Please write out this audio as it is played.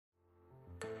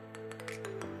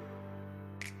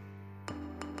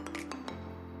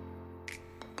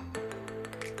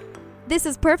This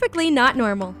is Perfectly Not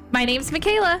Normal. My name's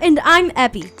Michaela. And I'm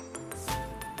Epi.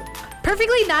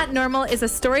 Perfectly Not Normal is a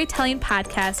storytelling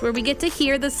podcast where we get to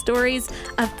hear the stories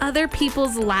of other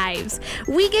people's lives.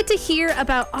 We get to hear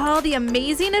about all the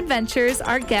amazing adventures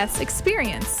our guests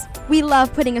experience. We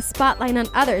love putting a spotlight on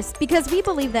others because we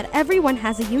believe that everyone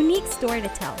has a unique story to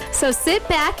tell. So sit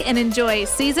back and enjoy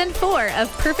Season 4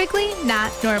 of Perfectly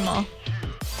Not Normal.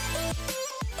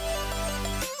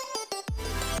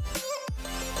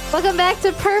 Welcome back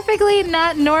to Perfectly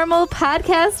Not Normal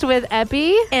podcast with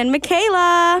Epi and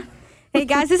Michaela. Hey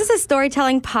guys, this is a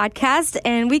storytelling podcast,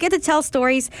 and we get to tell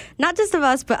stories not just of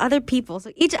us, but other people.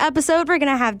 So each episode, we're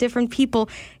going to have different people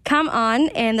come on,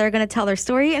 and they're going to tell their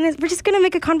story, and we're just going to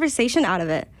make a conversation out of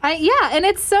it. And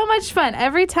it's so much fun.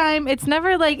 Every time, it's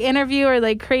never like interview or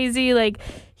like crazy, like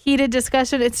heated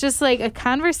discussion. It's just like a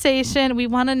conversation. We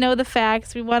want to know the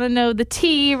facts. We want to know the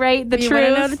tea, right? The truth. We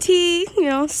want to know the tea,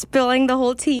 spilling the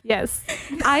whole tea. Yes.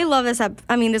 I love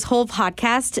this whole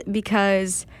podcast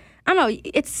because I don't know,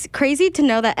 it's crazy to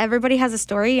know that everybody has a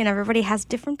story and everybody has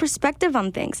different perspective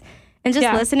on things. And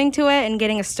just listening to it and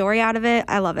getting a story out of it,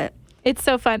 I love it. It's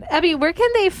so fun. Abby, where can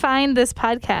they find this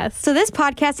podcast? So this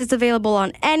podcast is available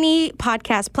on any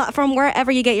podcast platform.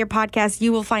 Wherever you get your podcast,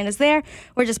 you will find us there.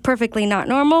 We're just Perfectly Not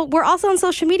Normal. We're also on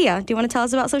social media. Do you want to tell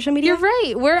us about social media? You're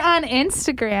right. We're on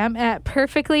Instagram at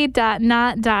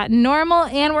perfectly.not.normal,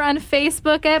 and we're on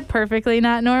Facebook at Perfectly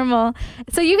Not Normal.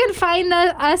 So you can find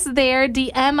us there,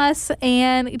 DM us,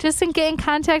 and just get in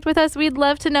contact with us. We'd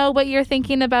love to know what you're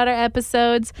thinking about our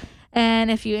episodes.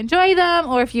 And if you enjoy them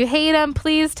or if you hate them,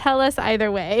 please tell us either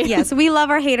way. Yes, we love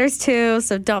our haters too,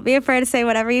 so don't be afraid to say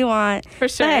whatever you want. For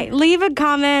sure. Hey, leave a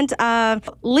comment,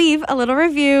 leave a little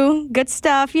review, good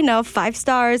stuff, 5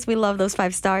 stars. We love those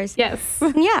 5 stars. Yes.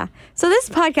 Yeah. So this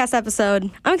podcast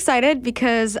episode, I'm excited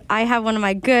because I have one of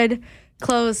my good,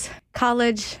 close,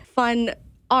 college, fun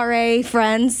RA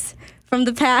friends from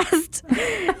the past.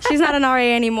 She's not an RA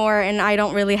anymore, and I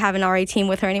don't really have an RA team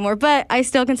with her anymore, but I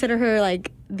still consider her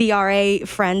like the RA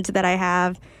friend that I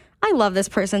have. I love this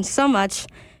person so much.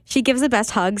 She gives the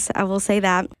best hugs, I will say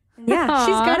that. Yeah, Aww.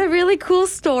 She's got a really cool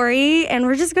story, and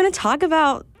we're just going to talk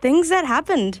about things that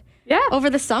happened over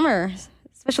the summer,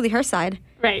 especially her side.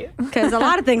 Right. Because a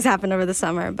lot of things happened over the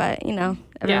summer, but,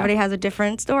 everybody has a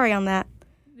different story on that.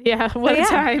 Yeah, what a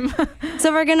time.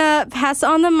 So we're going to pass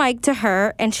on the mic to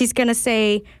her, and she's going to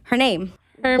say her name.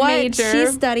 What major.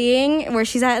 She's studying, where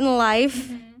she's at in life.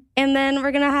 Mm-hmm. And then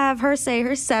we're going to have her say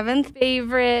her 7th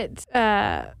favorite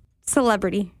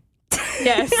celebrity.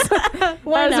 Yes. That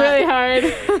was really hard.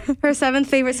 Her 7th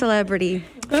favorite celebrity,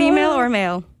 female or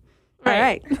male. Right. All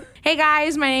right. Hey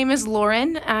guys, my name is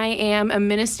Lauren. I am a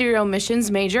ministerial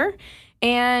missions major.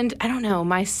 And I don't know,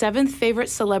 my 7th favorite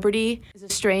celebrity is a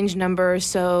strange number,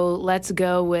 so let's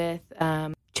go with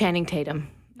Channing Tatum.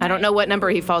 I don't know what number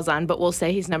he falls on, but we'll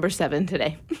say he's number 7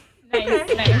 today. Nice.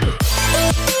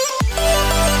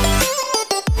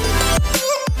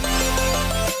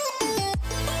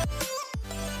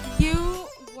 You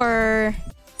were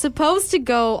supposed to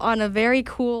go on a very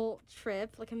cool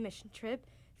trip, like a mission trip,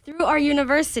 through our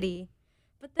university.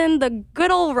 But then the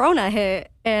good old Rona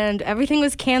hit and everything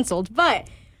was canceled. But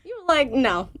you were like,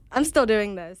 no, I'm still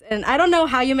doing this. And I don't know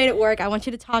how you made it work. I want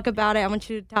you to talk about it. I want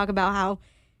you to talk about how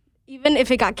even if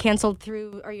it got canceled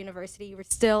through our university, you were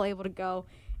still able to go.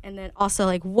 And then also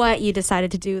like what you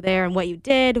decided to do there and what you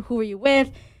did, who were you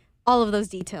with, all of those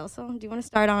details. So do you want to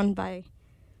start on by...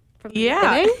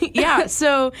 Yeah.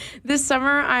 So this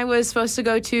summer I was supposed to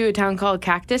go to a town called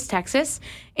Cactus, Texas,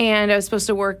 and I was supposed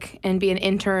to work and be an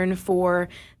intern for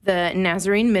the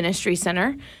Nazarene Ministry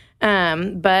Center.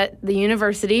 But the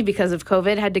university, because of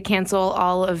COVID, had to cancel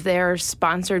all of their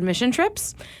sponsored mission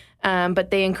trips.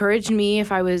 But they encouraged me,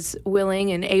 if I was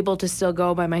willing and able to still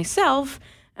go by myself,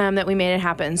 that we made it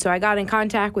happen. So I got in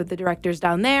contact with the directors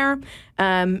down there,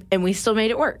 and we still made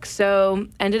it work. So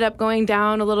ended up going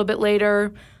down a little bit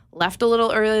later, left a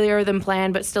little earlier than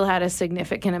planned, but still had a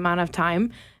significant amount of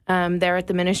time there at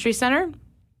the ministry center.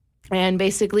 And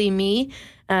basically me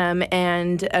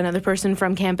and another person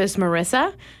from campus,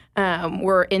 Marissa,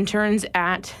 were interns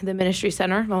at the ministry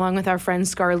center, along with our friend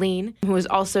Scarlene, who was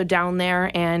also down there,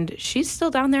 and she's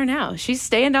still down there now. She's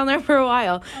staying down there for a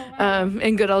while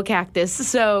in good old Cactus.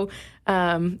 So,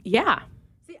 yeah.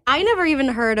 See, I never even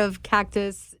heard of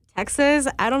Cactus, Texas.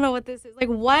 I don't know what this is. Like,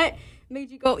 what made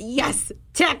you go, yes,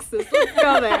 Texas, let's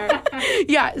go there?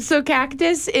 Yeah, so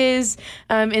Cactus is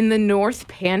in the North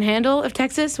Panhandle of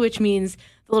Texas, which means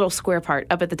the little square part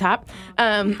up at the top.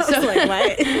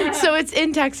 So it's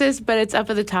in Texas, but it's up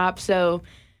at the top. So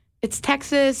it's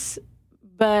Texas,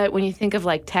 but when you think of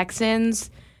like Texans,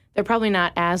 they're probably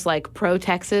not as like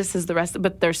pro-Texas as the rest,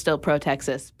 but they're still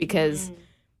pro-Texas because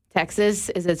Texas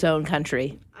is its own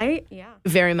country.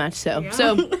 Very much so. Yeah.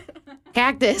 So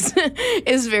Cactus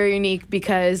is very unique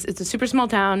because it's a super small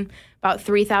town, about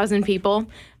 3,000 people,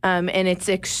 and it's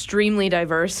extremely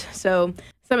diverse. So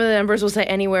some of the numbers will say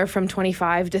anywhere from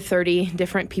 25 to 30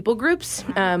 different people groups.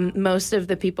 Most of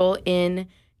the people in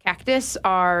Cactus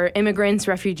are immigrants,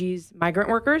 refugees, migrant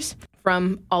workers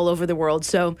from all over the world.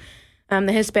 So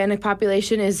the Hispanic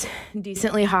population is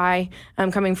decently high,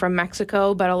 coming from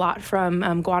Mexico, but a lot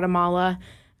from Guatemala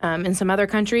and some other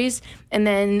countries. And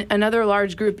then another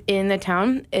large group in the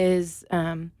town is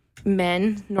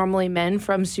men, normally men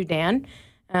from Sudan,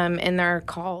 and they're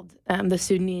called the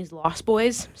Sudanese Lost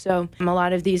Boys. So a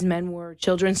lot of these men were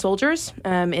children soldiers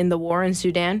in the war in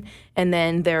Sudan, and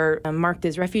then they're marked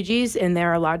as refugees, and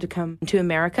they're allowed to come to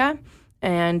America.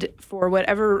 And for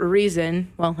whatever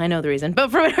reason, well, I know the reason,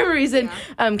 but for whatever reason,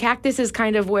 Cactus is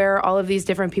kind of where all of these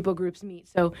different people groups meet.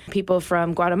 So people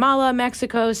from Guatemala,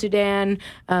 Mexico, Sudan,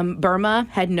 Burma,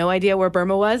 had no idea where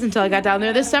Burma was until I got down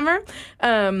there this summer.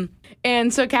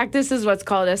 And so Cactus is what's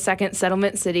called a second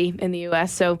settlement city in the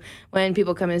U.S. So when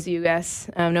people come into the U.S.,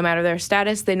 no matter their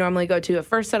status, they normally go to a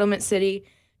first settlement city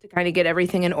to kind of get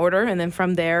everything in order. And then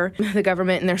from there, the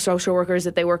government and their social workers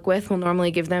that they work with will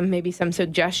normally give them maybe some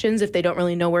suggestions if they don't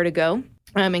really know where to go.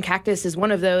 And Cactus is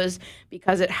one of those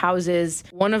because it houses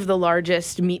one of the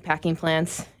largest meat packing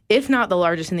plants, if not the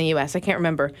largest in the U.S. I can't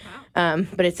remember.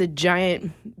 But it's a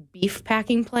giant beef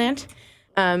packing plant.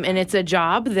 And it's a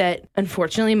job that,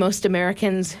 unfortunately, most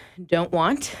Americans don't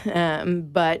want.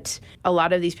 But a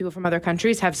lot of these people from other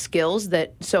countries have skills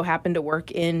that so happen to work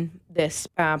in this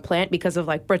plant because of,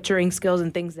 like, butchering skills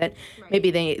and things that maybe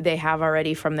they have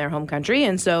already from their home country.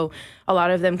 And so a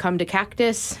lot of them come to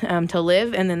Cactus to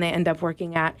live, and then they end up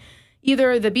working at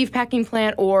either the beef packing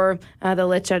plant or the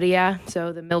lecheria,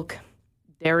 so the milk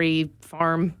dairy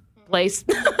farm place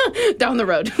down the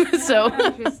road. So,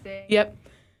 Interesting. Yep.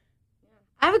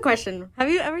 I have a question. Have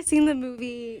you ever seen the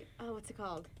movie, what's it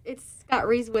called? It's got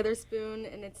Reese Witherspoon,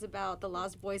 and it's about the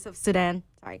Lost Boys of Sudan.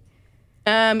 Sorry.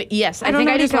 Yes, I think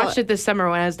I just watched it this summer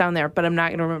when I was down there, but I'm not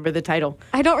going to remember the title.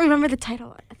 I don't remember the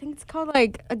title. I think it's called,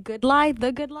 like, A Good Lie,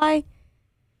 The Good Lie.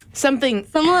 Something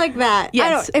like that.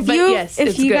 Yes, if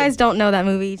it's you good. guys don't know that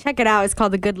movie, check it out. It's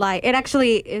called The Good Lie. It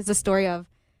actually is a story of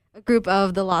a group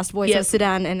of the Lost Boys of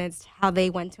Sudan, and it's how they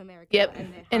went to America. Yep,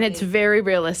 and it's very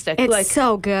realistic. It's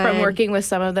so good. From working with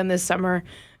some of them this summer.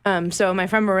 So my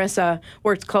friend Marissa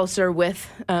worked closer with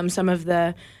some of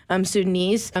the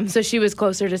Sudanese. So she was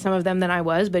closer to some of them than I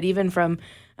was. But even from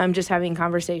just having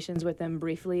conversations with them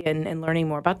briefly and learning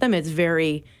more about them, it's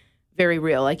very, very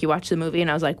real. Like, you watch the movie,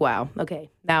 and I was like, wow, okay,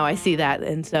 now I see that.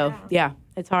 And so, yeah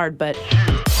it's hard, but...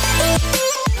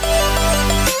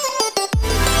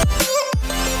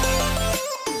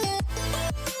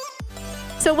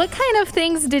 So what kind of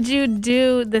things did you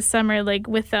do this summer, like,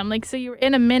 with them? Like, so you were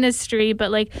in a ministry, but,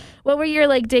 like, what were your,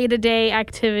 like, day-to-day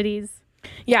activities?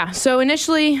 Yeah, so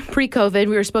initially, pre-COVID,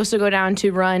 we were supposed to go down to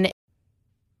run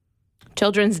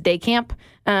children's day camp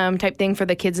type thing for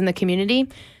the kids in the community.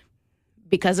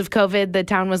 Because of COVID, the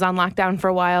town was on lockdown for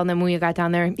a while, and then when we got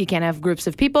down there, you can't have groups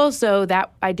of people, so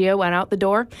that idea went out the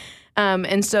door.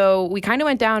 And so we kind of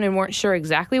went down and weren't sure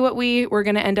exactly what we were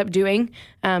going to end up doing.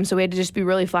 So we had to just be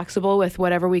really flexible with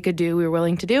whatever we could do, we were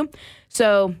willing to do.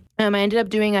 So I ended up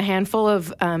doing a handful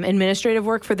of administrative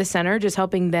work for the center, just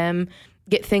helping them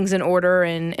get things in order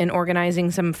and organizing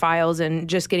some files and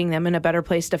just getting them in a better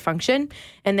place to function.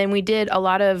 And then we did a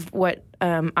lot of what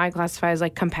I classify as,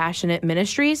 like, compassionate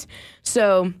ministries.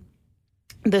 So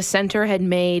the center had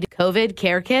made COVID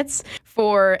care kits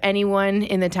for anyone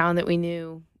in the town that we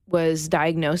knew was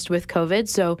diagnosed with COVID.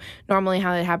 So normally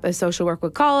how it happens, social work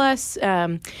would call us,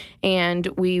 and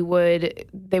they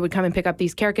would come and pick up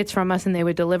these care kits from us, and they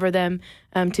would deliver them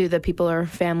to the people or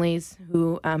families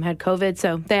who had COVID.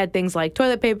 So they had things like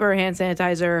toilet paper, hand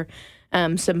sanitizer,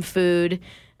 some food,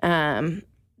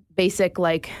 basic,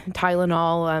 like,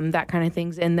 Tylenol, that kind of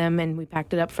things in them, and we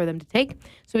packed it up for them to take.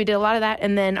 So we did a lot of that.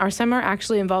 And then our summer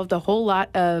actually involved a whole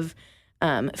lot of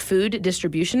food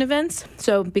distribution events.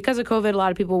 So because of COVID, a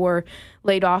lot of people were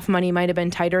laid off. Money might have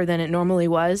been tighter than it normally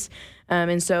was.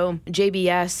 And so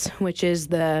JBS, which is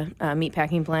the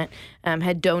meatpacking plant,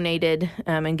 had donated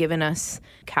and given us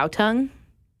cow tongue,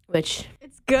 which...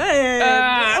 It's good.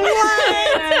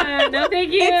 What? No,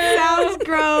 thank you. It sounds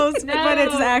gross, but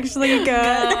it's actually good.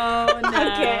 No.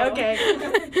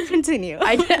 Okay. Continue.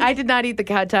 I did not eat the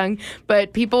cow tongue,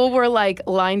 but people were, like,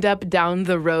 lined up down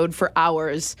the road for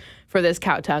hours for this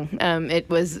cow tongue. It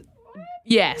was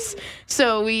Yes.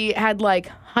 So we had like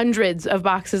hundreds of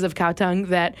boxes of cow tongue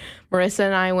that Marissa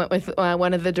and I went with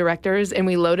one of the directors, and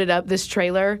we loaded up this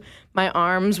trailer. My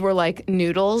arms were like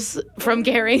noodles from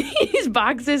carrying these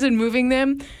boxes and moving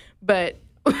them, but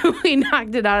we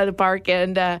knocked it out of the park,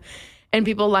 and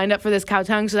people lined up for this cow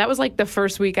tongue. So that was like the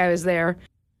first week I was there.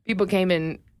 People came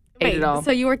and ate it all.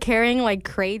 So you were carrying like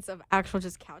crates of actual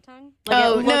just cow tongue?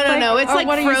 Like No. It's like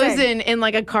what frozen in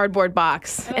like a cardboard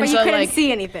box. But you couldn't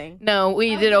see anything. No,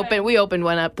 we opened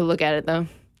one up to look at it though.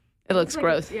 It looks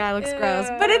gross. Yeah, it looks gross.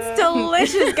 But it's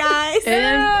delicious, guys.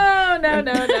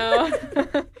 No.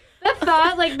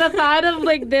 The thought of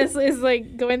like this is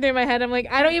like going through my head. I'm like,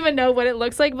 I don't even know what it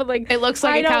looks like, but like it looks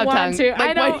like a cow tongue.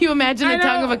 Like what do you imagine a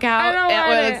tongue of a cow?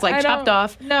 It's like chopped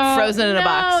off, frozen in a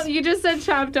box. You just said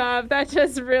chopped off. That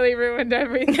just really ruined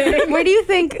everything. What do you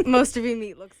think most of your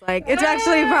meat looks like? It's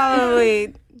actually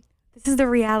probably. This is the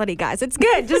reality, guys. It's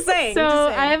good. Just saying. So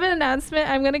I have an announcement.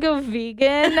 I'm gonna go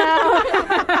vegan now.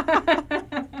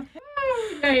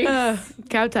 Nice.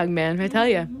 Cow tongue, man. I tell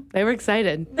you, they were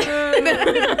excited.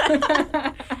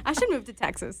 I should move to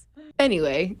Texas.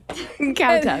 Anyway,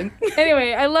 cow tongue.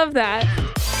 Anyway, I love that.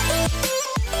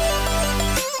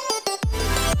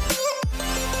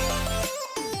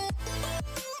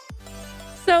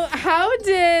 So how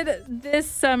did this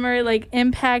summer like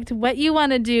impact what you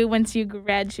want to do once you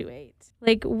graduate?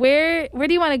 Like where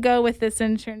do you want to go with this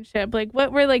internship? Like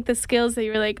what were like the skills that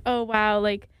you were like, oh wow,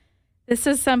 like this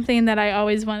is something that I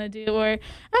always want to do, or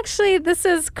actually this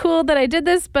is cool that I did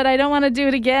this, but I don't want to do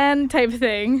it again type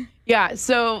thing? Yeah,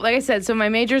 so like I said, my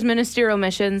major is ministerial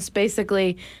missions.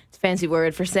 Basically, it's a fancy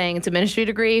word for saying it's a ministry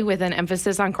degree with an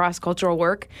emphasis on cross-cultural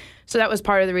work. So that was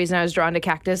part of the reason I was drawn to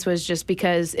Cactus, was just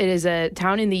because it is a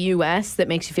town in the U.S. that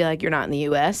makes you feel like you're not in the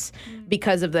U.S.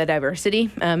 because of the diversity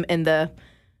and the,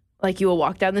 like you will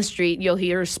walk down the street, you'll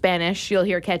hear Spanish, you'll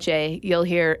hear Quechua, you'll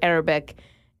hear Arabic,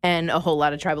 and a whole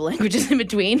lot of tribal languages in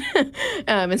between.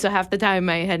 And so half the time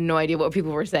I had no idea what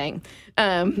people were saying.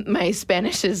 My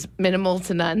Spanish is minimal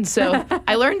to none, so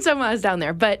I learned some while I was down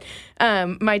there. But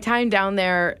my time down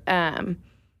there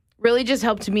really just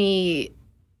helped me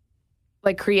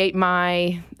like create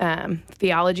my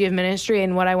theology of ministry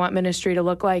and what I want ministry to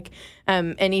look like,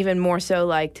 and even more so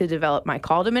like to develop my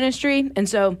call to ministry. And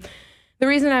so the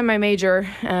reason I'm my major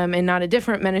and not a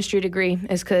different ministry degree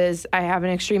is because I have an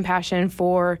extreme passion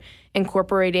for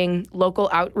incorporating local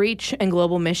outreach and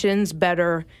global missions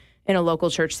better in a local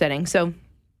church setting. So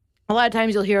a lot of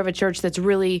times you'll hear of a church that's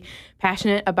really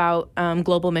passionate about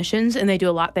global missions, and they do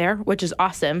a lot there, which is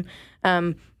awesome.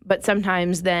 But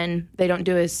sometimes then they don't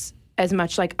do as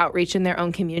much like outreach in their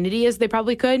own community as they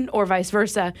probably could, or vice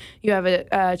versa. You have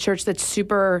a church that's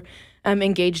super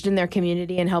engaged in their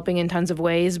community and helping in tons of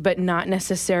ways, but not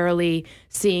necessarily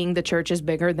seeing the church as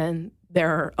bigger than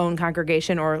their own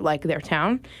congregation or like their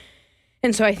town.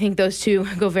 And so I think those two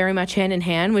go very much hand in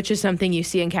hand, which is something you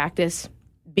see in Cactus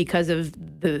because of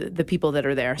the people that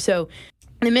are there. So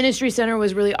the ministry center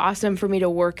was really awesome for me to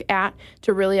work at,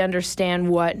 to really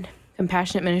understand what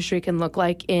compassionate ministry can look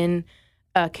like in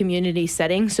a community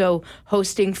setting. So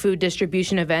hosting food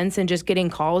distribution events and just getting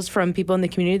calls from people in the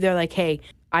community. They're like, hey,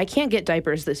 I can't get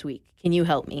diapers this week. Can you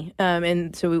help me?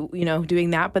 And so,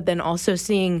 doing that, but then also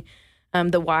seeing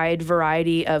the wide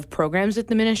variety of programs that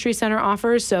the Ministry Center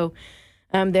offers. So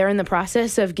they're in the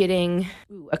process of getting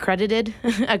accredited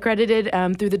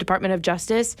through the Department of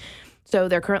Justice. So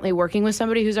they're currently working with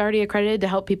somebody who's already accredited to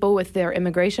help people with their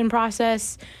immigration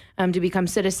process, to become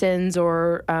citizens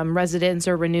or residents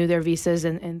or renew their visas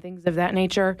and things of that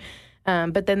nature.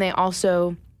 But then they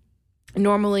also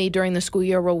normally during the school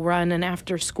year will run an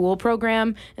after school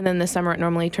program, and then the summer it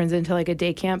normally turns into like a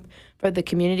day camp for the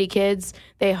community kids.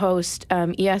 They host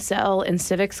ESL and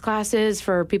civics classes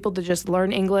for people to just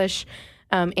learn English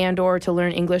and or to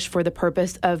learn English for the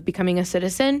purpose of becoming a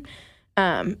citizen.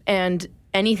 And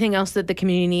anything else that the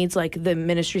community needs, like the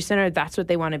ministry center, that's what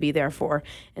they want to be there for.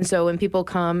 And so when people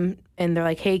come and they're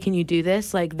like, hey, can you do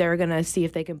this? Like they're going to see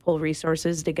if they can pull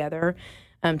resources together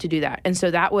to do that. And so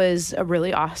that was a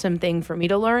really awesome thing for me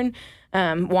to learn,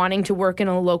 wanting to work in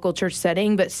a local church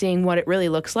setting, but seeing what it really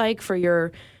looks like for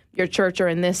your church, or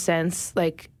in this sense,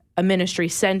 like a ministry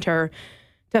center,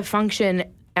 to function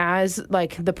as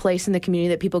like the place in the community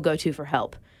that people go to for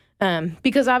help.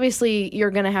 Because obviously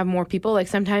you're going to have more people. Like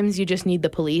sometimes you just need the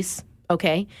police,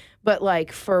 okay? But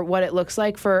like for what it looks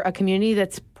like for a community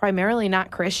that's primarily not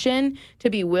Christian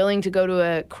to be willing to go to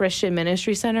a Christian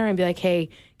ministry center and be like, hey,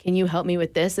 can you help me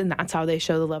with this? And that's how they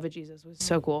show the love of Jesus. It was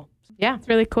so cool. Yeah. It's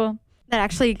really cool. That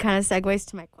actually kind of segues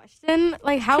to my question.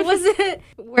 Like, how was it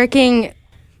working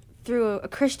through a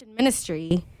Christian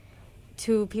ministry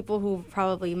to people who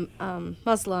probably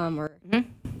Muslim or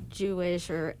Jewish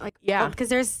or like, because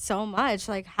there's so much.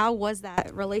 Like, how was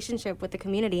that relationship with the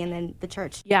community and then the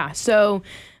church? Yeah. So,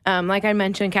 like I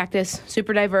mentioned, Cactus,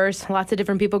 super diverse, lots of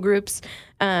different people groups.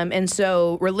 And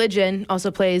so religion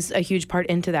also plays a huge part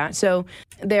into that. So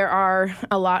there are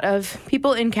a lot of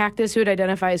people in Cactus who would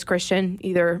identify as Christian,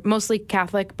 either mostly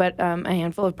Catholic, but a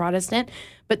handful of Protestant.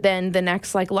 But then the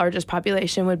next largest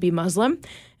population would be Muslim.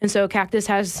 And so Cactus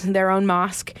has their own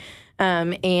mosque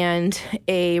and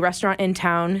a restaurant in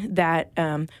town that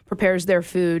prepares their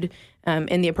food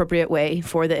in the appropriate way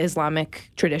for the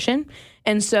Islamic tradition.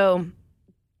 And so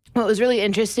what was really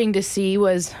interesting to see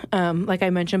was, like I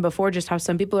mentioned before, just how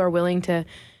some people are willing to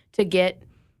get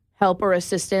help or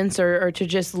assistance or to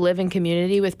just live in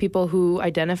community with people who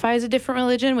identify as a different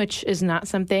religion, which is not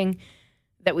something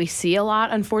that we see a lot,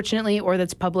 unfortunately, or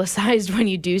that's publicized when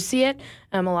you do see it.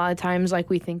 A lot of times,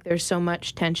 we think there's so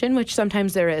much tension, which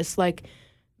sometimes there is.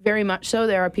 Very much so,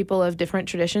 there are people of different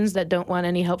traditions that don't want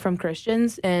any help from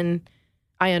Christians, and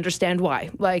I understand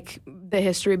why. The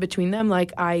history between them,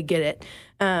 I get it.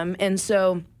 And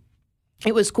so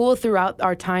it was cool throughout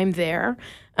our time there.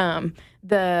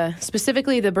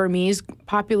 Specifically the Burmese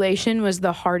population was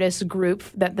the hardest group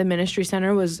that the ministry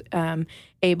center was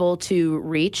able to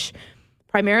reach,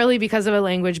 primarily because of a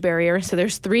language barrier. So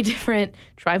there's 3 different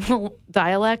tribal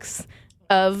dialects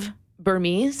of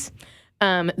Burmese.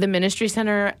 The ministry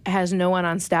center has no one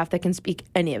on staff that can speak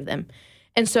any of them.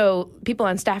 And so people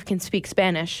on staff can speak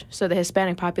Spanish. So the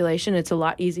Hispanic population, it's a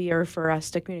lot easier for us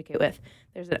to communicate with.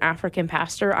 There's an African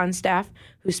pastor on staff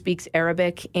who speaks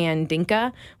Arabic and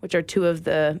Dinka, which are 2 of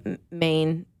the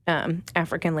main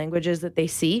African languages that they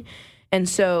see. And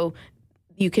so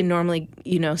you can normally,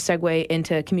 segue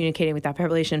into communicating with that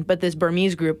population. But this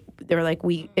Burmese group, they're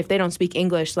if they don't speak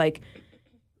English,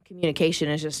 communication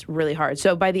is just really hard.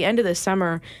 So by the end of the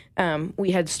summer,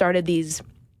 we had started these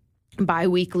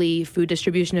bi-weekly food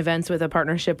distribution events with a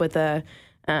partnership with a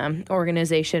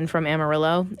organization from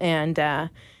Amarillo.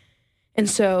 And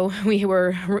so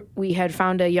we had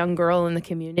found a young girl in the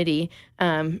community.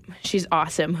 She's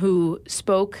awesome, who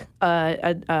spoke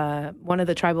one of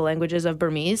the tribal languages of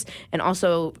Burmese and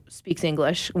also speaks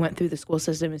English, went through the school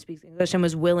system and speaks English, and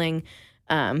was willing,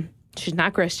 she's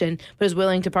not Christian, but was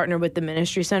willing to partner with the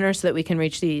ministry center so that we can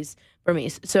reach these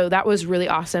Burmese. So that was really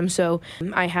awesome. So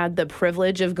I had the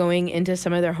privilege of going into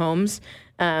some of their homes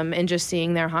and just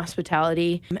seeing their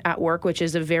hospitality at work, which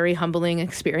is a very humbling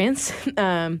experience.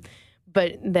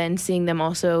 But then seeing them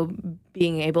also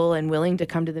being able and willing to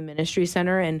come to the ministry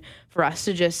center and for us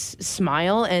to just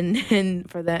smile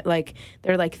and for that,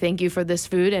 they're thank you for this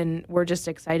food, and we're just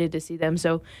excited to see them.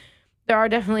 So there are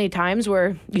definitely times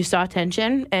where you saw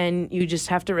tension and you just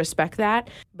have to respect that,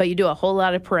 but you do a whole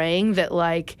lot of praying that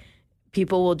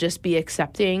people will just be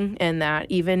accepting, and that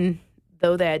even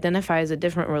though they identify as a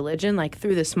different religion,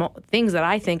 through the small things that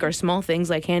I think are small things,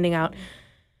 like handing out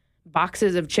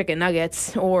boxes of chicken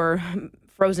nuggets or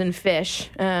frozen fish,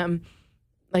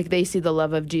 they see the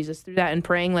love of Jesus through that, and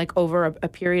praying over a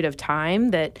period of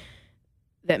time that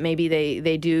maybe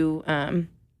they do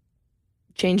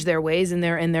change their ways and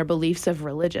their beliefs of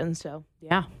religion. So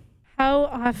yeah. How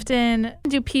often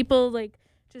do people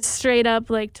just straight up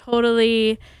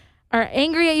totally are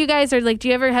angry at you guys, or do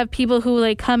you ever have people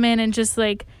who come in and just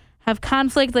have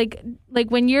conflict,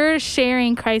 when you're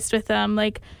sharing Christ with them,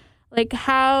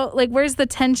 how, where's the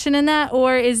tension in that?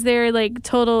 Or is there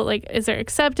total, is there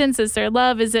acceptance? Is there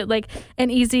love? Is it an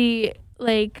easy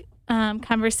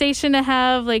conversation to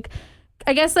have?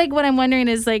 I guess what I'm wondering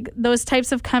is those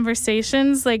types of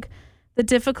conversations, the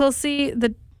difficulty,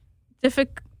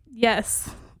 yes,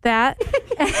 that.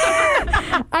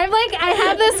 I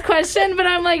have this question, but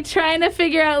I'm trying to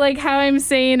figure out how I'm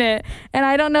saying it, and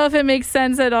I don't know if it makes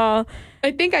sense at all.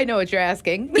 I think I know what you're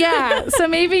asking. Yeah, so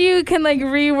maybe you can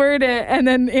reword it and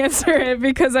then answer it,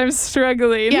 because I'm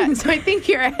struggling. Yeah, so I think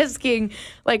you're asking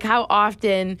how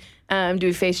often do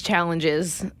we face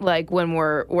challenges when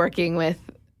we're working with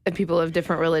people of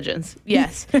different religions?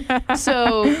 Yes.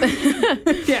 So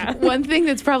yeah. One thing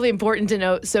that's probably important to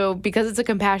note, so because it's a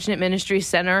compassionate ministry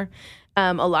center,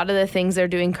 a lot of the things they're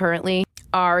doing currently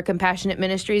are compassionate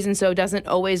ministries, and so it doesn't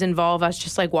always involve us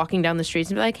just walking down the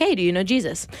streets and be hey, do you know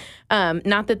Jesus?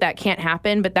 Not that can't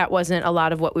happen, but that wasn't a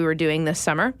lot of what we were doing this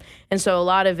summer. And so a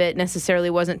lot of it necessarily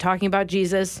wasn't talking about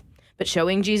Jesus, but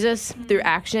showing Jesus through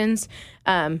actions.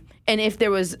 And if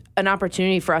there was an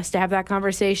opportunity for us to have that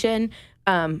conversation,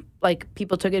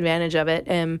 people took advantage of it.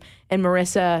 And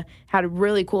Marissa had a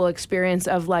really cool experience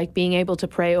of being able to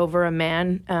pray over a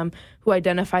man who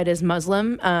identified as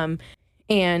Muslim.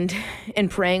 and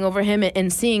praying over him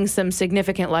and seeing some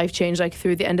significant life change like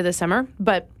through the end of the summer.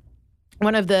 But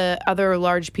one of the other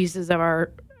large pieces of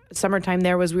our summertime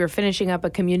there was we were finishing up a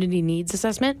community needs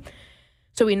assessment.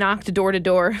 So we knocked door to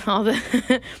door,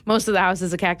 most of the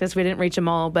houses of Cactus. We didn't reach them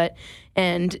all,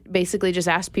 and basically just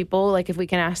asked people, like, if we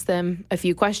can ask them a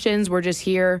few questions. We're just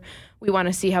here. We want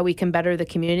to see how we can better the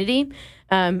community.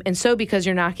 And so because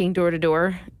you're knocking door to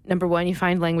door, number one, you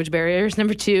find language barriers.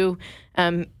 Number two,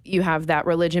 you have that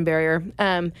religion barrier.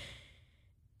 I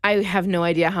have no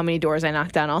idea how many doors I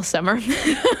knocked on all summer.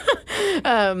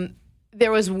 There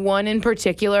was one in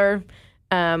particular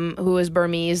who was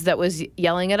Burmese that was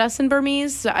yelling at us in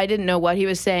Burmese. So I didn't know what he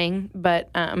was saying, but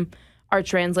our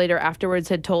translator afterwards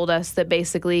had told us that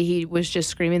basically he was just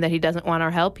screaming that he doesn't want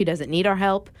our help. He doesn't need our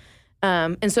help.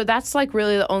 And so that's like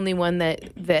really the only one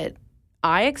that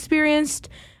I experienced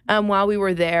while we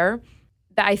were there.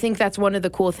 I think that's one of the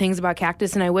cool things about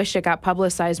Cactus, and I wish it got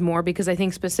publicized more because I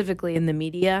think specifically in the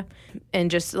media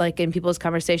and just like in people's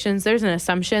conversations, there's an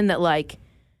assumption that like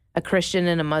a Christian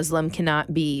and a Muslim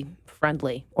cannot be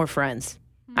friendly or friends.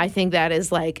 I think that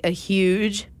is like a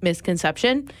huge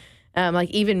misconception. Like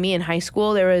even me in high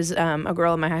school, there was a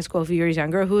girl in my high school a few years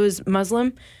younger who was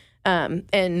Muslim.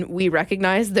 And we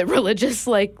recognized that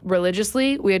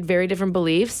religiously, we had very different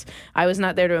beliefs. I was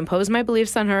not there to impose my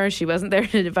beliefs on her. She wasn't there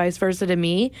to vice versa to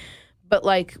me. But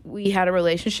like we had a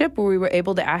relationship where we were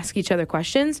able to ask each other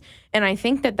questions. And I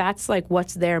think that that's like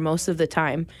what's there most of the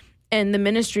time. And the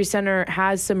ministry center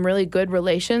has some really good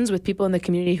relations with people in the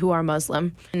community who are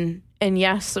Muslim. And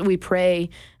yes, we pray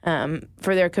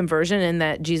for their conversion and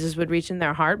that Jesus would reach in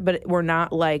their heart, but we're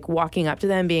not like walking up to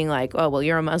them being like, oh, well,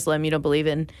 you're a Muslim, you don't believe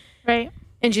in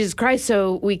Jesus Christ,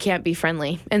 so we can't be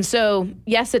friendly. And so,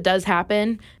 yes, it does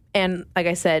happen. And like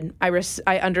I said,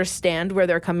 I understand where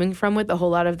they're coming from with a whole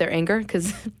lot of their anger,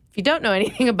 because if you don't know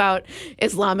anything about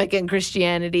Islamic and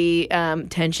Christianity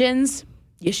tensions,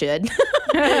 you should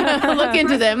look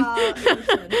into them.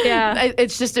 Yeah,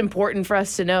 it's just important for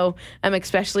us to know,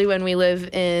 especially when we live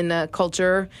in a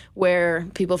culture where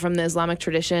people from the Islamic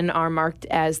tradition are marked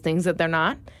as things that they're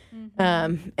not,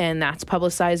 and that's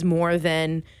publicized more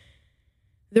than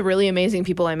the really amazing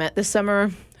people I met this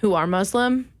summer who are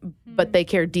Muslim, but they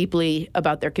care deeply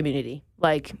about their community.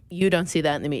 Like you don't see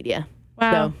that in the media.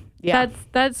 Wow, so, yeah,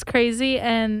 that's crazy,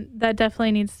 and that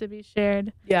definitely needs to be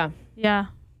shared. Yeah.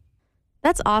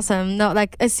 That's awesome. No,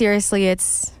 like seriously,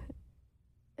 it's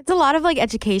a lot of like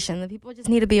education that people just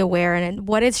need to be aware, and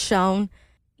what is shown,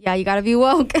 yeah, you gotta be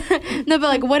woke. No, but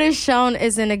like what is shown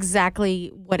isn't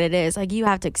exactly what it is. Like you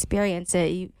have to experience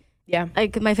it.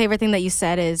 Like my favorite thing that you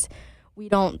said is we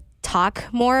don't talk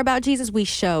more about Jesus, we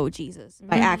show Jesus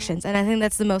by actions, and I think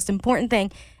that's the most important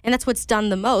thing, and that's what's done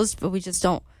the most, but we just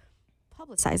don't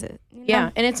publicize it. You know?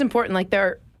 Yeah, and it's important. Like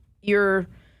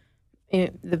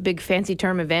the big fancy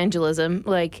term evangelism,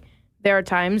 like there are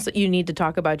times that you need to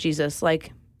talk about Jesus.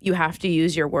 Like you have to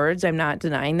use your words. I'm not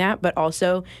denying that, but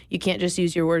also you can't just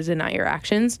use your words and not your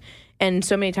actions. And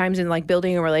so many times in like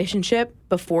building a relationship,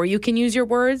 before you can use your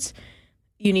words,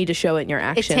 you need to show it in your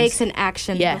actions. It takes an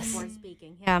action before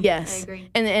speaking. Yeah. Yes. I agree.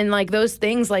 And like those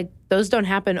things, like those don't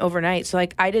happen overnight. So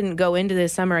like I didn't go into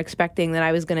this summer expecting that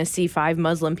I was going to see 5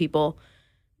 Muslim people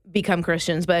become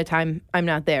Christians by the time I'm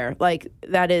not there. Like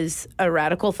that is a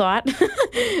radical thought,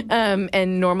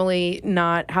 and normally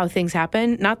not how things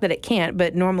happen. Not that it can't,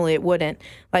 but normally it wouldn't.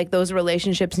 Like those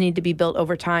relationships need to be built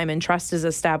over time, and trust is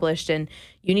established, and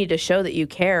you need to show that you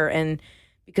care. And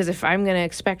because if I'm going to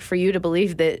expect for you to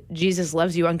believe that Jesus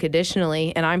loves you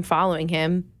unconditionally and I'm following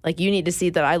him, like you need to see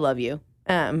that I love you.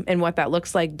 And what that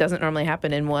looks like doesn't normally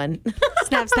happen in one.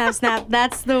 Snap, snap, snap.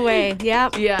 That's the way.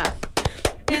 Yep. Yeah.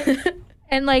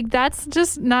 And like that's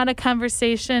just not a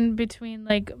conversation between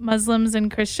like Muslims and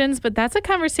Christians, but that's a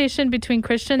conversation between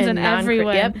Christians and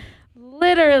everyone. Yep.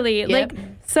 Literally. Yep. Like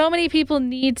so many people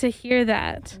need to hear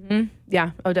that. Mm-hmm.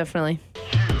 Yeah. Oh, definitely.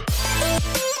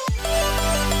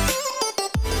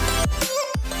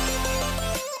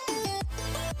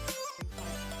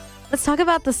 Let's talk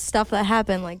about the stuff that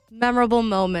happened, like memorable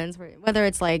moments, whether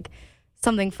it's like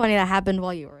something funny that happened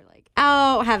while you were like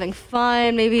out having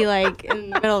fun, maybe like in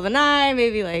the middle of the night,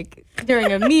 maybe like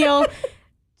during a meal.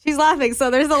 She's laughing,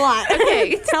 so there's a lot.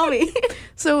 Okay, tell me.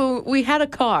 So we had a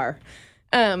car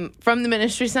from the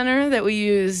ministry center that we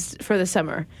used for the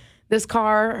summer. This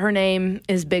car, her name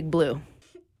is Big Blue.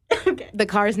 Okay. The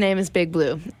car's name is Big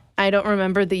Blue. I don't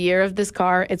remember the year of this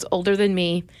car. It's older than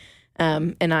me,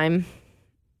 and I'm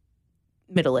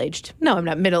middle-aged. No, I'm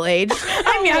not middle-aged.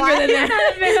 I'm younger than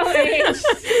that.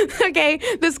 Middle-aged. Okay,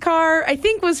 this car I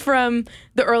think was from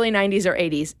the early 90s or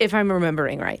 80s, if I'm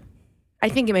remembering right. I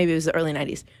think maybe it was the early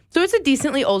 90s. So it's a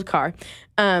decently old car.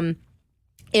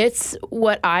 It's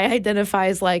what I identify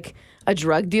as like a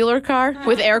drug dealer car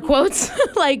with air quotes.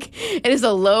 Like it is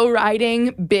a low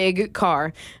riding big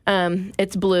car.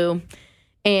 It's blue,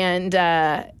 and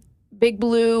Big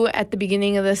Blue at the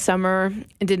beginning of the summer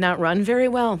did not run very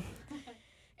well.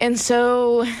 And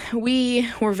so we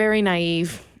were very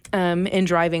naive in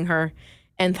driving her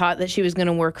and thought that she was going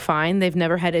to work fine. They've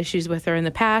never had issues with her in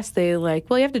the past. They like,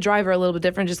 well, you have to drive her a little bit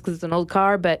different just because it's an old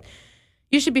car, but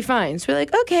you should be fine. So we're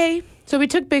like, okay. So we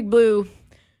took Big Blue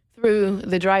through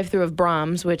the drive-through of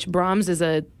Brahms, which Brahms is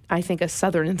I think a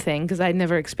southern thing because I'd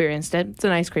never experienced it. It's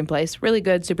an ice cream place. Really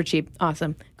good, super cheap,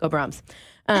 awesome. Go Brahms.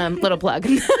 Little plug.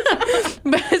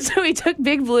 So we took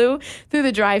Big Blue through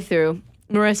the drive-through.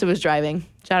 Marissa was driving.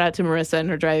 Shout out to Marissa and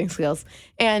her driving skills.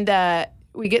 And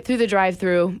we get through the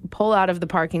drive-through, pull out of the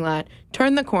parking lot,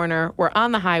 turn the corner. We're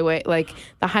on the highway, like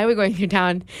the highway going through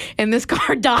town, and this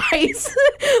car dies,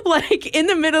 like in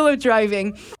the middle of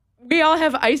driving. We all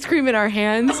have ice cream in our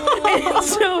hands. And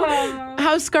so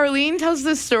how Scarlene tells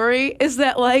this story is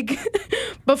that, like,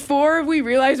 before we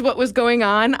realized what was going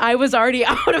on, I was already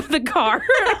out of the car.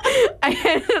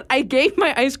 I gave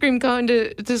my ice cream cone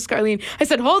to Scarlene. I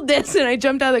said, hold this, and I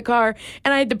jumped out of the car,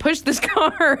 and I had to push this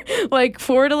car, like,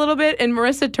 forward a little bit, and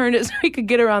Marissa turned it so we could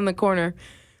get around the corner.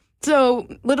 So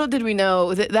little did we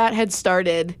know that had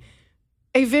started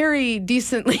a very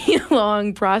decently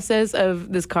long process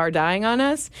of this car dying on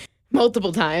us.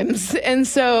 Multiple times. And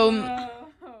so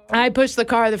I pushed the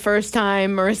car the first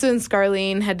time. Marissa and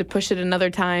Scarlene had to push it another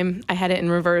time. I had it in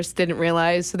reverse, didn't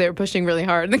realize. So they were pushing really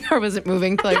hard. The car wasn't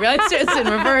moving until I realized it was in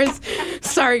reverse.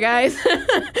 Sorry, guys.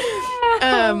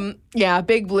 Yeah,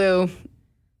 Big Blue.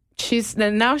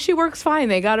 Now she works fine.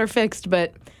 They got her fixed,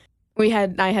 but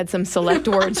I had some select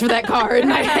words for that car in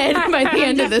my head by the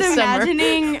end of this summer.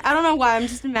 I don't know why, I'm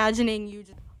just imagining you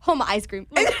just hold my ice cream.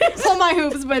 Like, hold my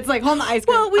hoops, but it's like, hold my ice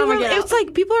cream. Well, it's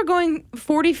like people are going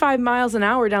 45 miles an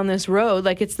hour down this road.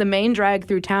 Like, it's the main drag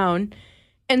through town.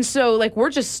 And so, like, we're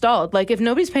just stalled. Like, if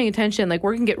nobody's paying attention, like,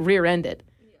 we're going to get rear-ended.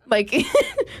 Like,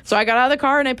 so I got out of the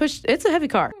car and I pushed. It's a heavy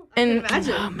car. And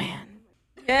imagine. Oh, man.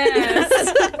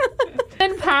 Yes.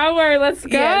 And power. Let's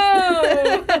go.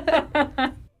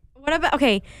 Yes. What about,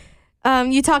 okay,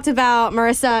 you talked about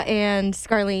Marissa and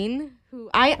Scarlene, who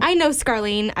I know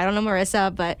Scarlene. I don't know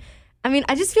Marissa, but I mean,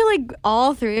 I just feel like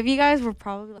all three of you guys were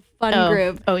probably a fun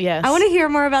group. Oh, yes. I want to hear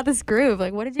more about this group.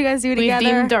 Like, what did you guys do together?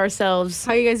 We deemed ourselves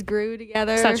how you guys grew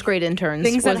together. Such great interns.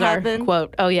 Things was that our happened.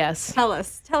 quote. Oh, yes. Tell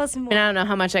us more. And I don't know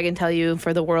how much I can tell you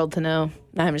for the world to know.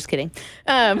 No, I'm just kidding.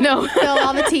 No. Spill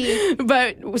all the tea.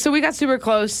 But so we got super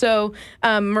close. So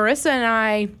Marissa and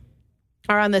I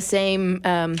are on the same.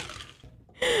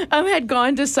 Had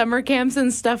gone to summer camps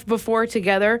and stuff before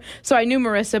together. So I knew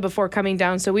Marissa before coming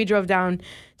down. So we drove down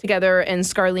together, and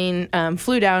Scarlene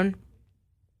flew down.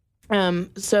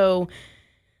 So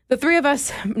the three of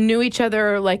us knew each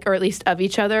other, or at least of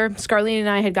each other. Scarlene and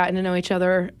I had gotten to know each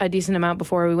other a decent amount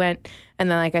before we went. And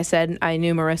then, like I said, I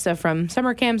knew Marissa from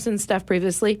summer camps and stuff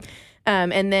previously.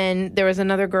 And then there was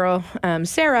another girl,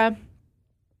 Sarah,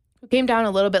 who came down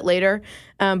a little bit later,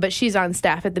 but she's on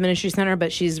staff at the ministry center,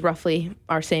 but she's roughly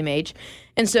our same age.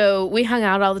 And so we hung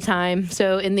out all the time.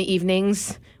 So in the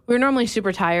evenings, we were normally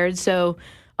super tired. So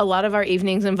a lot of our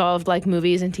evenings involved like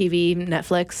movies and TV,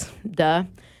 Netflix, duh.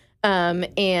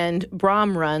 And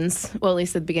Brahm runs, well, at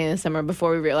least at the beginning of the summer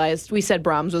before we said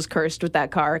Brahms was cursed with that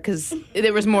car because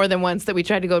there was more than once that we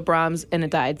tried to go to Brahms and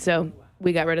it died. So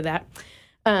we got rid of that.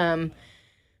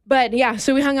 But yeah,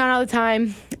 so we hung out all the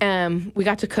time. We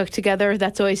got to cook together.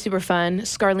 That's always super fun.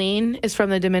 Scarlene is from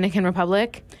the Dominican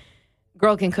Republic.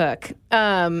 Girl can cook.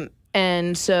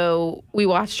 And so we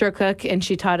watched her cook, and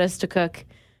she taught us to cook.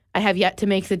 I have yet to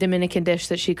make the Dominican dish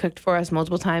that she cooked for us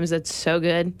multiple times. It's so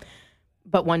good.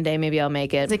 But one day maybe I'll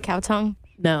make it. Is it cow tongue?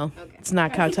 No, it's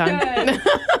not cow tongue.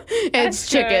 It's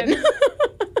chicken.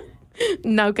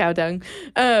 No cow tongue.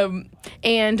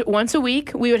 And once a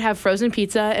week, we would have frozen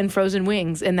pizza and frozen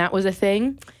wings, and that was a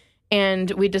thing. And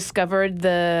we discovered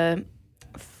the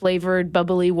flavored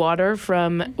bubbly water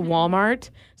from Walmart.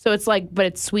 So it's but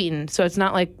it's sweetened. So it's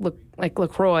not like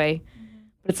LaCroix,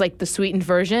 but it's like the sweetened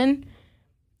version.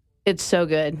 It's so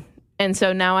good. And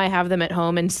so now I have them at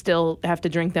home and still have to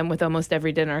drink them with almost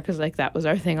every dinner because that was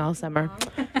our thing all summer.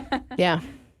 Yeah,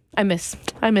 I miss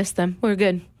them. We're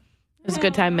good. It was a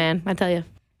good time, man. I tell you.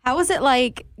 How was it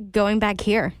like going back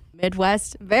here?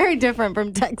 Midwest, very different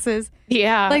from Texas.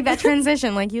 Yeah. Like that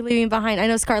transition, like you leaving behind. I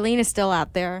know Scarlene is still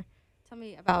out there. Tell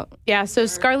me about. Yeah, so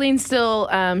Scarlene's still,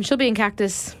 she'll be in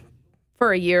Cactus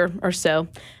for a year or so.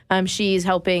 She's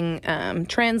helping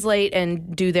translate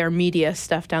and do their media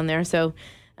stuff down there. So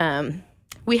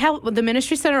we help. The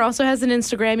Ministry Center also has an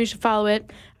Instagram. You should follow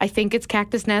it. I think it's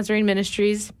Cactus Nazarene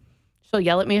Ministries. She'll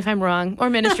yell at me if I'm wrong. Or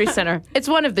Ministry Center. It's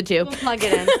one of the two. We'll plug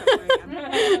it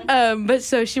in. But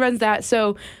so she runs that.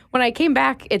 So when I came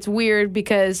back, it's weird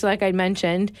because, like I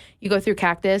mentioned, you go through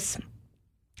Cactus.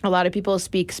 A lot of people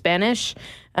speak Spanish.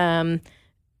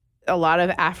 A lot of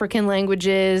African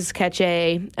languages,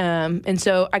 Quechua. And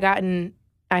so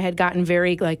I had gotten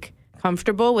very like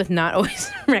comfortable with not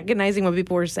always recognizing what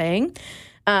people were saying.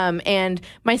 And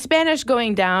my Spanish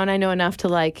going down, I know enough to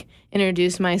like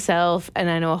introduce myself, and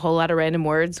I know a whole lot of random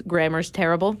words. Grammar's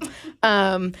terrible.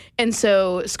 And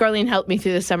so Scarlene helped me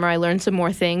through the summer. I learned some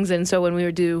more things. And so when we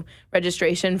would do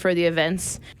registration for the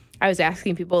events, I was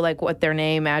asking people like what their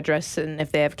name, address, and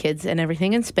if they have kids and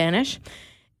everything in Spanish.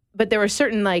 But there were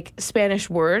certain like Spanish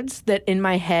words that in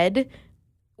my head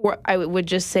I would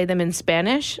just say them in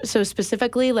Spanish. So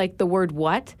specifically like the word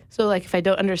what. So like if I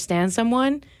don't understand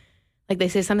someone, like they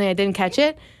say something I didn't catch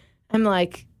it, I'm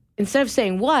like, instead of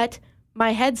saying what,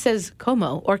 my head says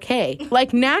como or que,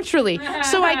 like naturally.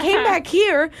 So I came back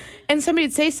here and somebody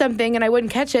would say something and I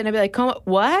wouldn't catch it and I'd be like, como,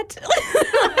 what?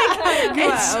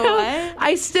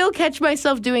 I still catch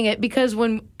myself doing it because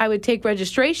when I would take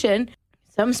registration,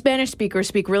 some Spanish speakers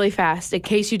speak really fast, in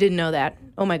case you didn't know that.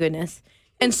 Oh my goodness.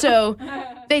 And so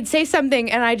they'd say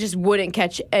something and I just wouldn't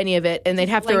catch any of it and they'd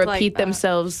have to repeat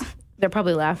themselves. They're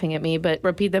probably laughing at me, but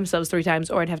repeat themselves 3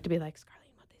 times or I'd have to be like,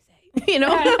 Scarlene, what'd they say? You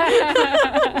know?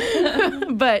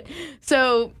 But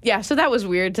so that was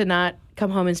weird to not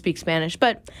come home and speak Spanish.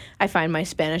 But I find my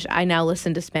Spanish, I now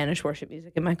listen to Spanish worship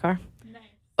music in my car. Nice.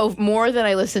 Oh, more than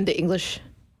I listen to English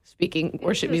speaking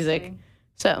worship music.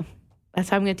 So that's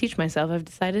how I'm going to teach myself, I've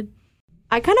decided.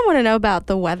 I kind of want to know about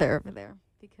the weather over there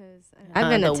because I've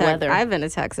been to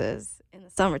Texas in the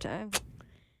summertime.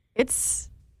 It's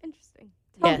interesting.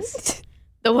 Yes.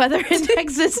 The weather in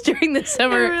Texas during the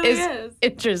summer is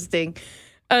interesting.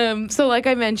 So like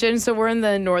I mentioned, so we're in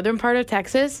the northern part of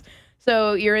Texas.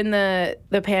 So you're in the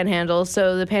panhandle.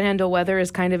 So the panhandle weather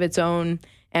is kind of its own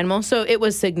animal. So it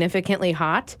was significantly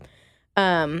hot.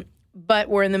 But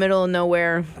we're in the middle of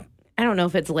nowhere. I don't know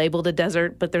if it's labeled a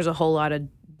desert, but there's a whole lot of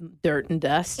dirt and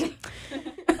dust.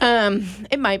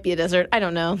 It might be a desert. I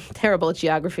don't know. Terrible at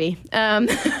geography.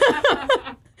 And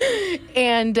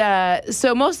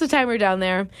so most of the time we're down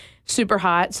there, super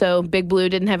hot. So Big Blue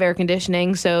didn't have air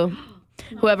conditioning. So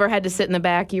whoever had to sit in the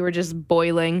back, you were just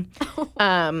boiling.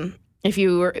 If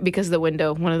you were, because one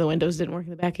of the windows didn't work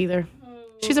in the back either.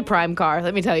 She's a prime car,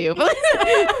 let me tell you.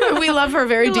 We love her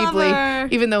very deeply,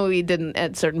 even though we didn't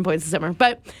at certain points of summer.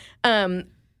 But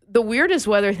the weirdest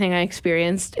weather thing I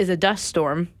experienced is a dust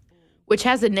storm, which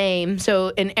has a name. So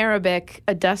in Arabic,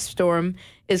 a dust storm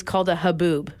is called a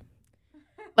haboob.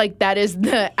 Like that is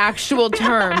the actual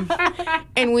term.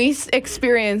 And we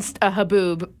experienced a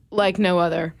haboob like no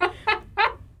other.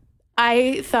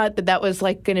 I thought that was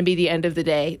like going to be the end of the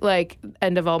day, like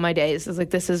end of all my days. It's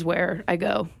like, this is where I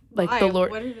go. Like Why? the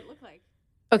Lord. What did it look like?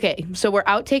 Okay, so we're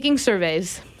out taking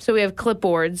surveys. So we have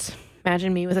clipboards.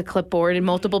 Imagine me with a clipboard and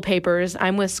multiple papers.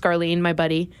 I'm with Scarlene, my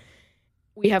buddy.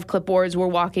 We have clipboards. We're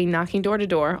walking, knocking door to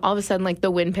door. All of a sudden, like the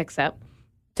wind picks up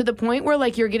to the point where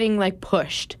like you're getting like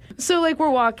pushed. So like we're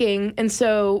walking, and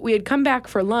so we had come back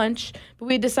for lunch, but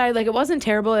we had decided like it wasn't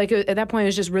terrible. Like at that point, it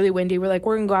was just really windy. We're like,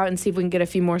 we're gonna go out and see if we can get a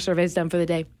few more surveys done for the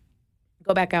day.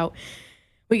 Go back out.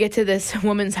 We get to this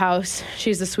woman's house.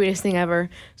 She's the sweetest thing ever.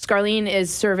 Scarlene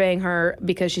is surveying her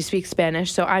because she speaks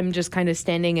Spanish. So I'm just kind of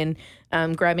standing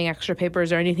and grabbing extra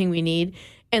papers or anything we need.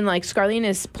 And like Scarlene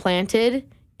is planted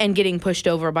and getting pushed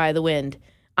over by the wind.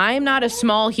 I am not a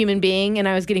small human being, and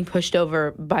I was getting pushed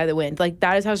over by the wind. Like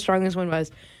that is how strong this wind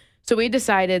was. So we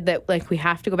decided that like we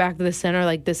have to go back to the center.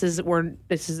 Like this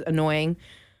is annoying.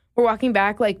 We're walking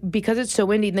back like because it's so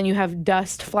windy. Then you have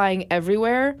dust flying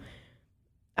everywhere.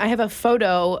 I have a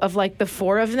photo of like the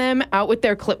 4 of them out with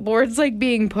their clipboards like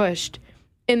being pushed.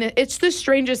 And it's the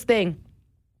strangest thing.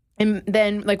 And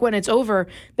then like when it's over,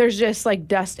 there's just like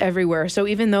dust everywhere. So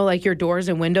even though like your doors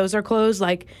and windows are closed,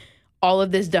 like all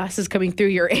of this dust is coming through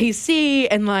your AC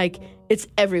and like it's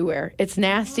everywhere. It's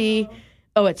nasty.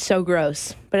 Oh, it's so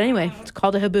gross. But anyway, it's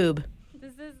called a haboob.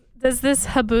 Does this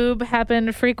haboob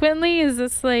happen frequently? Is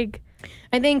this like...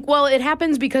 I think, well, it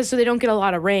happens because so they don't get a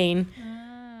lot of rain.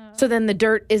 So then the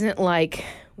dirt isn't like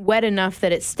wet enough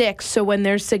that it sticks. So when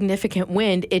there's significant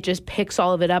wind, it just picks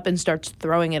all of it up and starts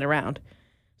throwing it around.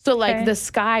 So like the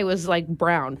sky was like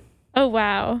brown. Oh,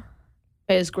 wow.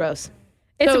 It is gross.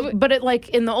 But it like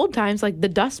in the old times, like the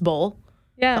Dust Bowl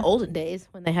Yeah. the olden days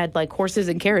when they had like horses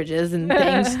and carriages and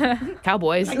things,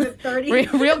 cowboys,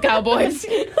 '30s. real cowboys.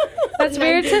 That's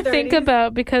weird to 1930s. think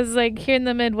about because, like, here in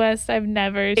the Midwest, I've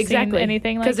never seen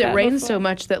anything like that. Because it rains before. so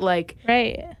much that like,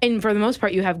 Right. and for the most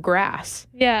part, you have grass.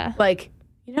 Yeah. Like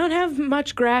you don't have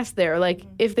much grass there. Like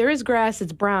if there is grass,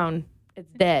 it's brown. It's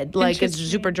dead. Like it's Interesting.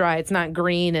 super dry. It's not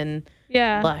green and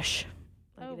Yeah. lush.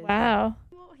 Oh, wow.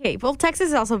 Okay, well, Texas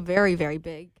is also very, very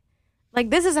big. Like,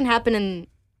 this doesn't happen in,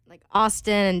 like,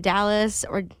 Austin and Dallas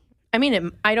or... I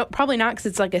mean, I don't probably not because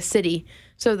it's like a city.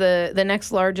 So the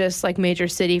next largest like major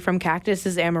city from Cactus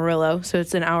is Amarillo, so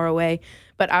it's an hour away.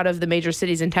 But out of the major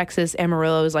cities in Texas,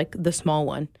 Amarillo is like the small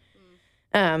one,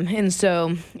 and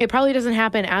so it probably doesn't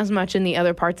happen as much in the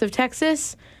other parts of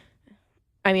Texas.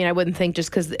 I mean, I wouldn't think just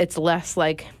because it's less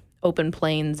like open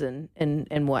plains and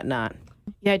whatnot.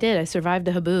 Yeah, I did. I survived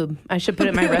a haboob. I should put it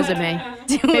in my resume.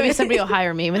 Maybe somebody will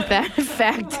hire me with that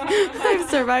fact. I've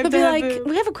survived They'll be like,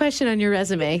 we have a question on your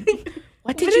resume.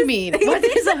 What did you mean? What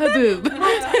is a haboob?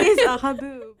 It's a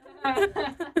haboob.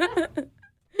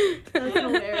 That's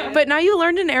hilarious. But now you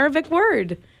learned an Arabic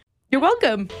word. You're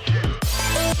welcome.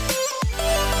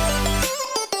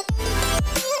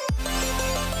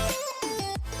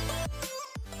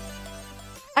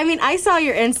 I mean, I saw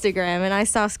your Instagram and I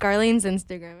saw Scarlene's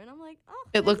Instagram and I'm like, oh,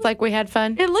 It looked like we had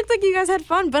fun. it looked like you guys had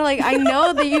fun, but like I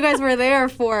know that you guys were there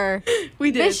for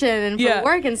We mission and for Yeah.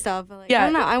 work and stuff. But, like, Yeah. I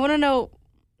don't know. I want to know.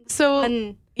 So,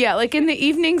 And yeah, like in the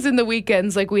evenings and the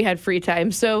weekends, like we had free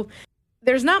time. So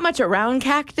there's not much around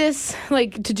Cactus.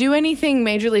 Like to do anything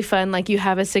majorly fun, like you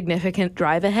have a significant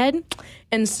drive ahead.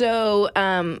 And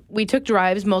so we took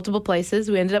drives multiple places.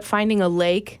 We ended up finding a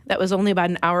lake that was only about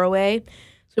an hour away.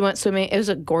 So we went swimming. It was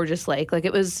a gorgeous lake. Like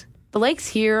it was, the lakes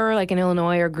here, like in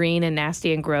Illinois, are green and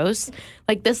nasty and gross.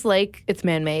 Like this lake, it's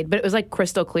man-made, but it was like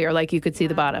crystal clear, like you could see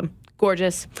the bottom.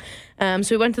 Gorgeous. So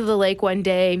we went to the lake one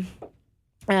day.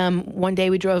 One day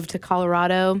we drove to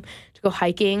Colorado to go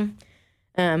hiking.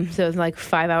 So it was like a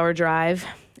 5-hour drive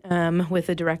with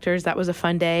the directors. That was a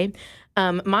fun day.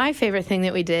 My favorite thing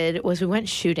that we did was we went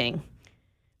shooting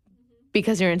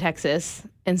because you're in Texas.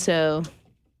 And so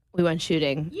we went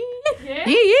shooting. Yee.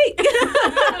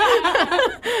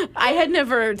 I had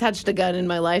never touched a gun in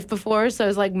my life before, so I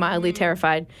was like mildly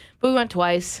terrified. But we went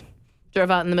twice,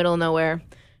 drove out in the middle of nowhere,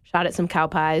 shot at some cow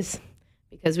pies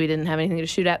because we didn't have anything to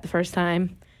shoot at the first time.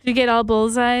 Did you get all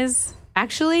bullseyes?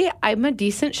 Actually, I'm a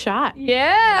decent shot.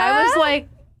 Yeah. I was like,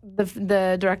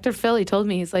 the director, Phil, he told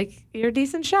me, he's like, you're a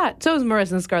decent shot. So was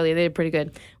Marissa and Scarlett. They did pretty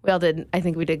good. We all did. I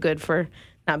think we did good for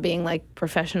not being like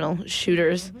professional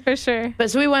shooters. For sure.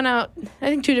 But so we went out, I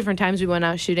think 2 different times we went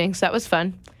out shooting. So that was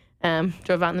fun.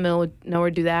 Drove out in the middle of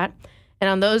nowhere to do that. And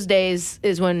on those days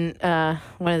is when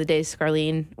one of the days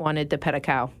Scarlene wanted to pet a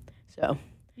cow. So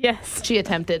Yes. she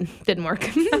attempted. Didn't work.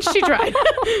 She tried.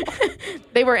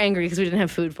 They were angry because we didn't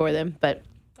have food for them. But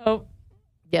Oh,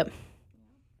 yep,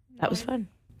 that was fun.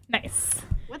 nice.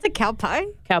 what's a cow pie?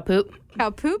 Cow poop. Cow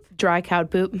poop? Dry cow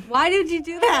poop. Why did you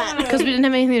do that? Because we didn't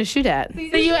have anything to shoot at. So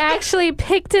you actually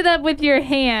picked it up with your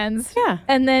hands. Yeah.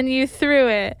 And then you threw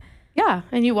it. Yeah.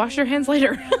 And you wash your hands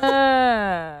later.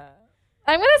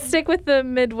 I'm going to stick with the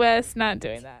Midwest not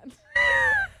doing that.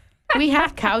 We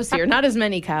have cows here. Not as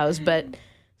many cows, but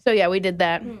so yeah, we did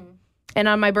that. And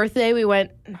on my birthday, we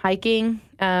went hiking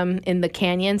in the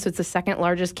canyon. So it's the second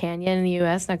largest canyon in the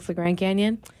U.S. next to the Grand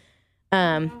Canyon.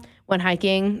 Went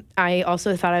hiking. I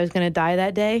also thought I was going to die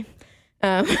that day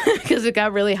because it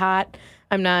got really hot.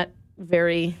 I'm not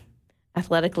very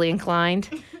athletically inclined.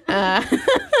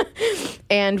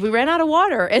 And we ran out of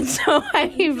water. And so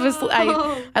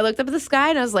I looked up at the sky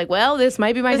and I was like, well, this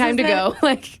might be my time to go.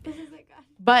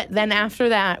 But then after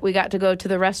that, we got to go to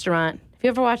the restaurant. Have you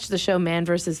ever watched the show Man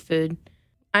vs. Food?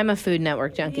 I'm a Food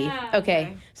Network junkie. Yeah,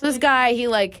 Okay. So this guy, he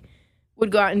like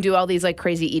would go out and do all these like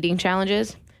crazy eating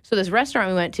challenges. So this restaurant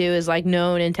we went to is like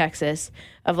known in Texas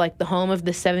of like the home of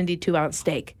the 72-ounce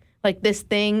steak. Like this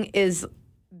thing is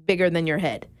bigger than your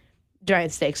head.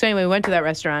 Giant steak. So anyway, we went to that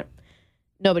restaurant.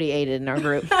 Nobody ate it in our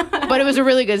group. But it was a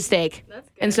really good steak. That's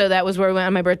good. And so that was where we went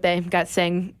on my birthday. Got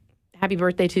sang happy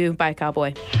birthday to by a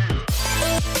cowboy.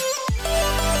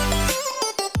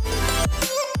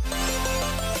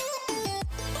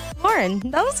 Lauren,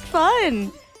 that was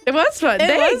fun. It was fun. It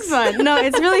Thanks. was fun. No,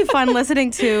 it's really fun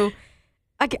listening to.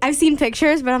 I've seen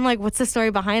pictures, but I'm like, what's the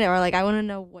story behind it? Or like, I want to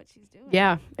know what she's doing.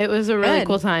 Yeah, it was a really Good.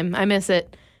 cool time. I miss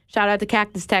it. Shout out to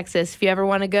Cactus, Texas. If you ever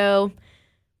want to go,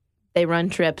 they run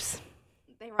trips.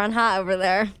 They run hot over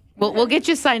there. We'll get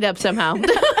you signed up somehow.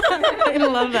 I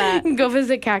love that. Go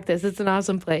visit Cactus. It's an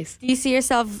awesome place. Do you see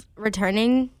yourself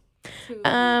returning to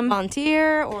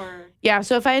volunteer or? Yeah,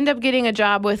 so if I end up getting a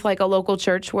job with like a local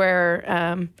church where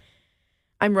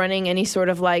I'm running any sort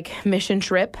of like mission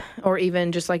trip or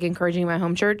even just like encouraging my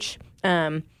home church,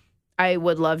 I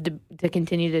would love to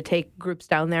continue to take groups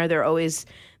down there. They're always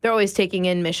taking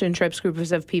in mission trips,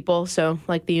 groups of people. So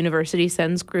like the university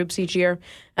sends groups each year,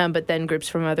 but then groups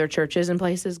from other churches and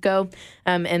places go,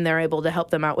 and they're able to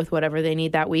help them out with whatever they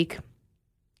need that week.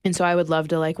 And so I would love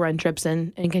to like run trips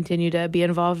and continue to be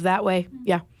involved that way.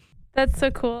 Yeah. That's so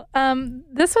cool.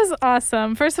 This was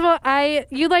awesome. First of all,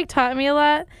 you like taught me a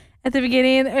lot at the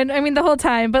beginning, and I mean the whole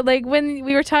time, but like when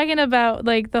we were talking about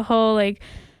like the whole like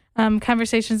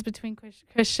conversations between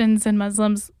Christians and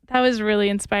Muslims, that was really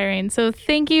inspiring. So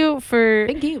thank you for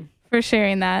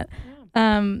sharing that.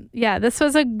 Yeah, this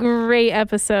was a great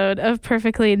episode of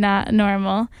Perfectly Not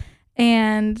Normal.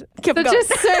 And so just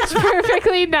search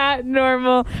Perfectly Not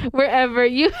Normal wherever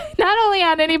you, not only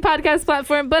on any podcast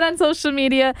platform, but on social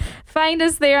media. Find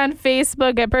us there on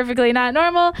Facebook at Perfectly Not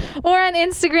Normal or on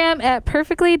Instagram at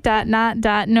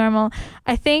perfectly.not.normal.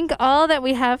 I think all that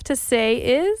we have to say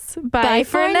is bye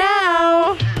for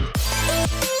now.